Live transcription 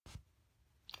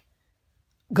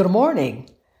Good morning.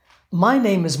 My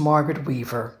name is Margaret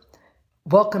Weaver.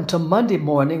 Welcome to Monday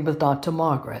Morning with Dr.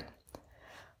 Margaret.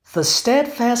 The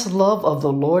steadfast love of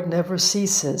the Lord never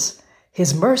ceases.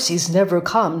 His mercies never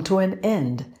come to an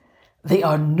end. They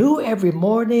are new every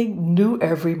morning, new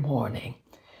every morning.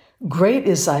 Great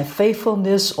is thy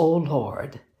faithfulness, O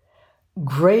Lord.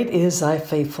 Great is thy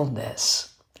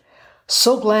faithfulness.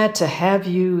 So glad to have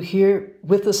you here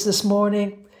with us this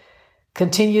morning.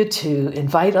 Continue to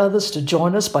invite others to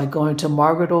join us by going to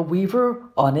Margaret O. Weaver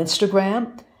on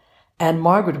Instagram and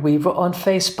Margaret Weaver on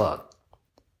Facebook.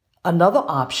 Another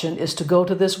option is to go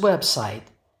to this website,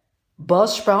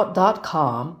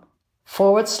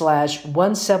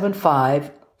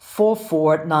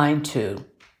 buzzsprout.com/1754492.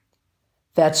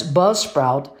 That's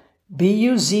Buzzsprout,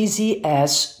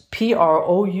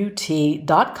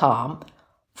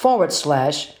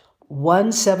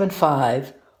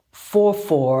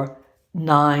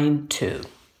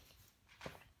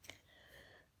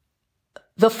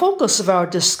 The focus of our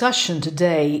discussion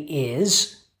today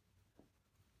is,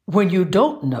 when you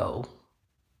don't know,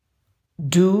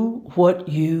 do what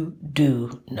you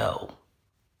do know.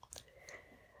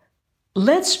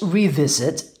 Let's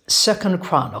revisit 2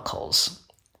 Chronicles.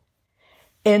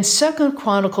 In 2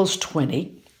 Chronicles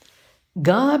 20,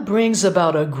 God brings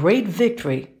about a great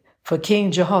victory for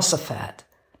King Jehoshaphat.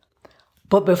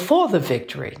 But before the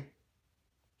victory,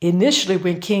 initially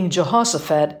when King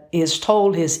Jehoshaphat is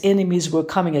told his enemies were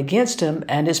coming against him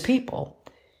and his people,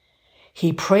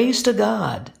 he prays to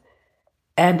God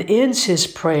and ends his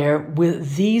prayer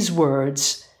with these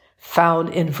words found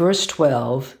in verse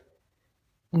 12,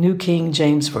 New King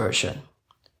James Version.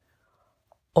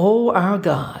 O our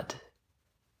God,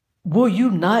 will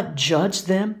you not judge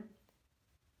them?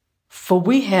 For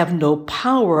we have no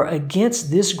power against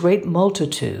this great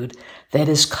multitude that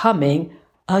is coming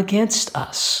against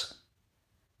us.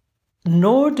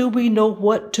 Nor do we know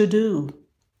what to do,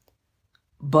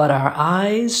 but our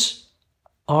eyes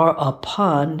are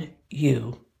upon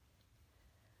you.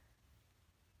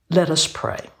 Let us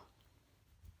pray.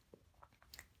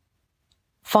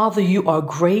 Father, you are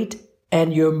great,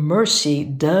 and your mercy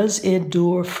does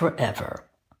endure forever.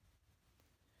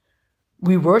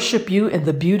 We worship you in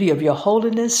the beauty of your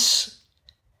holiness.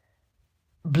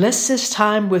 Bless this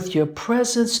time with your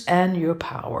presence and your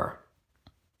power.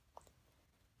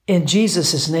 In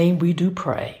Jesus' name we do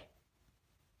pray.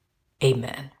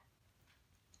 Amen.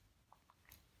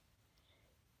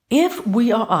 If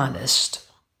we are honest,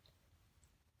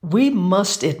 we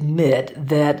must admit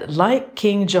that, like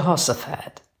King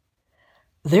Jehoshaphat,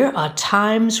 there are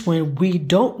times when we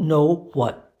don't know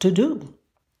what to do.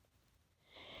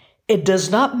 It does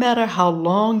not matter how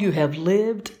long you have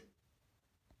lived,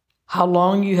 how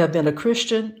long you have been a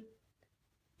Christian,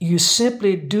 you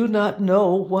simply do not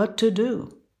know what to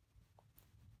do.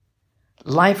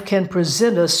 Life can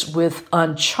present us with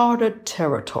uncharted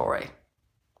territory.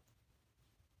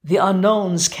 The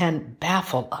unknowns can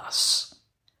baffle us.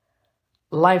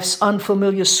 Life's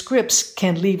unfamiliar scripts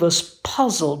can leave us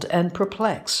puzzled and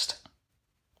perplexed.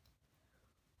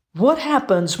 What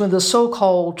happens when the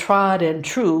so-called tried and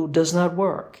true does not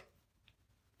work?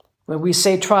 When we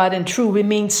say tried and true, we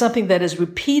mean something that has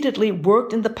repeatedly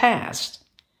worked in the past.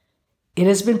 It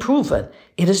has been proven.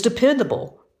 It is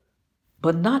dependable,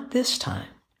 but not this time.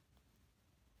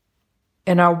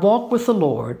 In our walk with the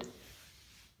Lord,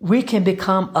 we can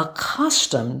become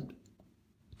accustomed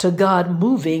to God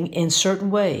moving in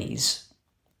certain ways,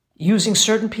 using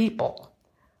certain people,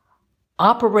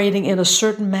 operating in a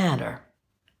certain manner.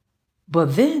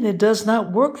 But then it does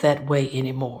not work that way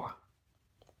anymore.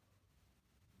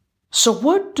 So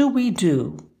what do we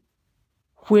do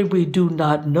when we do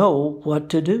not know what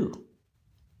to do?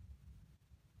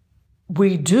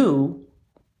 We do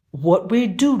what we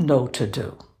do know to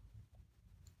do.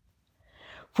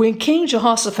 When King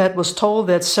Jehoshaphat was told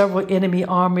that several enemy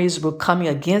armies were coming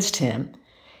against him,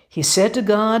 he said to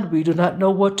God, we do not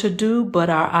know what to do, but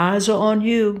our eyes are on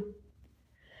you.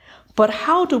 But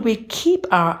how do we keep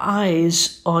our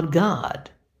eyes on God?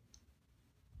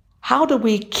 How do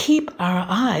we keep our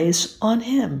eyes on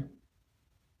Him?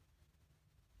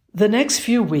 The next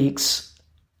few weeks,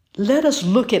 let us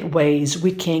look at ways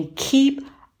we can keep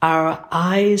our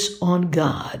eyes on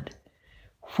God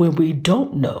when we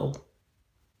don't know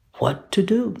what to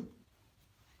do.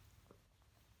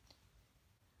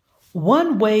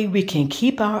 One way we can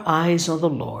keep our eyes on the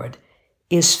Lord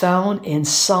is found in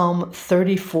Psalm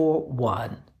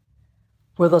 34:1,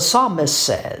 where the psalmist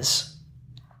says,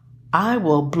 I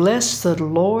will bless the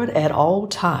Lord at all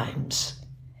times.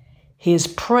 His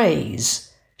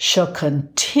praise shall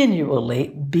continually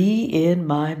be in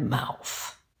my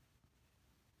mouth.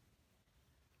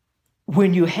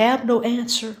 when you have no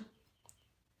answer,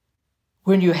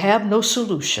 when you have no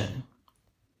solution,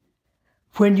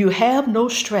 when you have no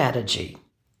strategy,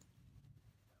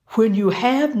 when you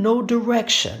have no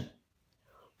direction,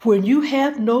 when you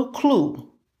have no clue,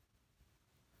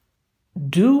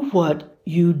 do what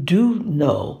you do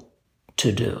know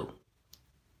to do.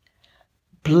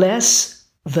 Bless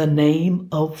the name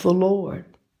of the Lord.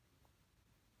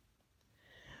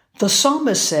 The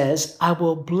psalmist says, I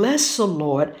will bless the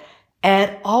Lord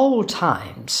at all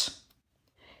times.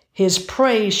 His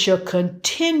praise shall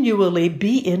continually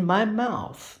be in my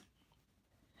mouth.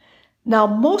 Now,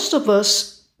 most of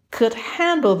us could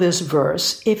handle this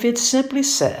verse if it simply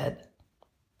said,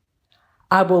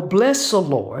 I will bless the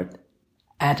Lord,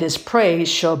 and his praise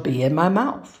shall be in my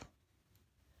mouth.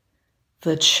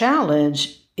 The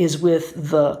challenge is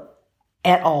with the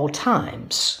at all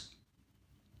times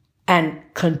and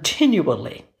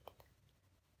continually.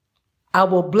 I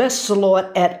will bless the Lord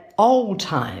at all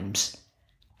times,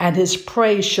 and his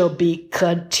praise shall be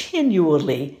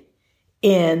continually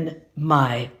in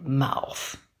my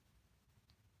mouth.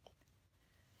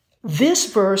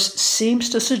 This verse seems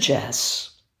to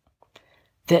suggest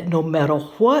that no matter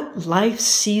what life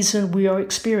season we are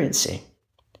experiencing,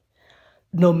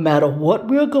 no matter what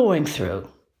we're going through,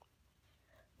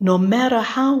 no matter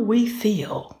how we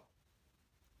feel,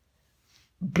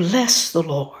 bless the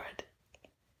Lord.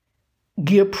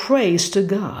 Give praise to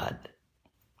God.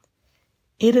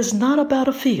 It is not about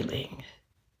a feeling.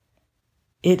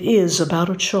 It is about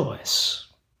a choice.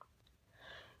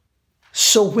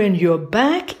 So when your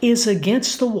back is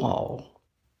against the wall,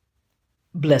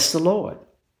 bless the Lord.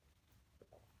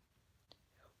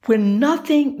 When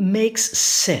nothing makes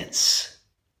sense,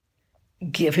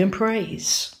 give him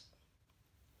praise.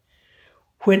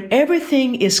 When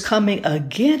everything is coming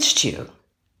against you,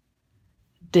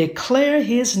 declare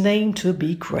his name to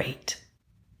be great.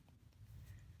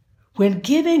 When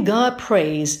giving God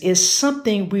praise is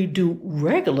something we do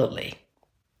regularly,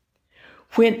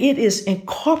 when it is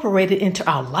incorporated into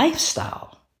our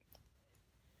lifestyle,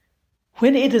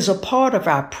 when it is a part of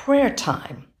our prayer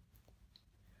time,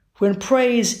 when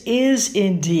praise is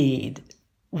indeed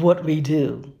what we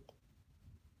do,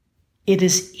 it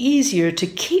is easier to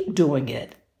keep doing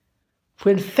it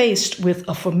when faced with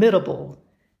a formidable,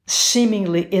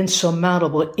 seemingly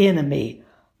insurmountable enemy,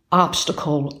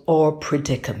 obstacle, or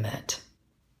predicament.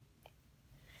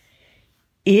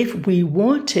 If we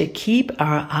want to keep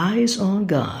our eyes on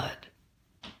God,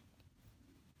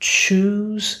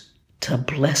 choose to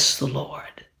bless the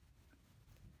Lord.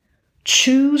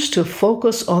 Choose to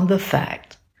focus on the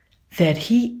fact that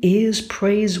he is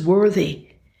praiseworthy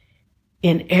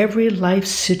in every life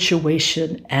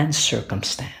situation and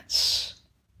circumstance.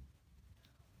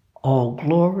 All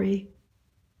glory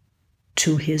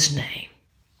to his name.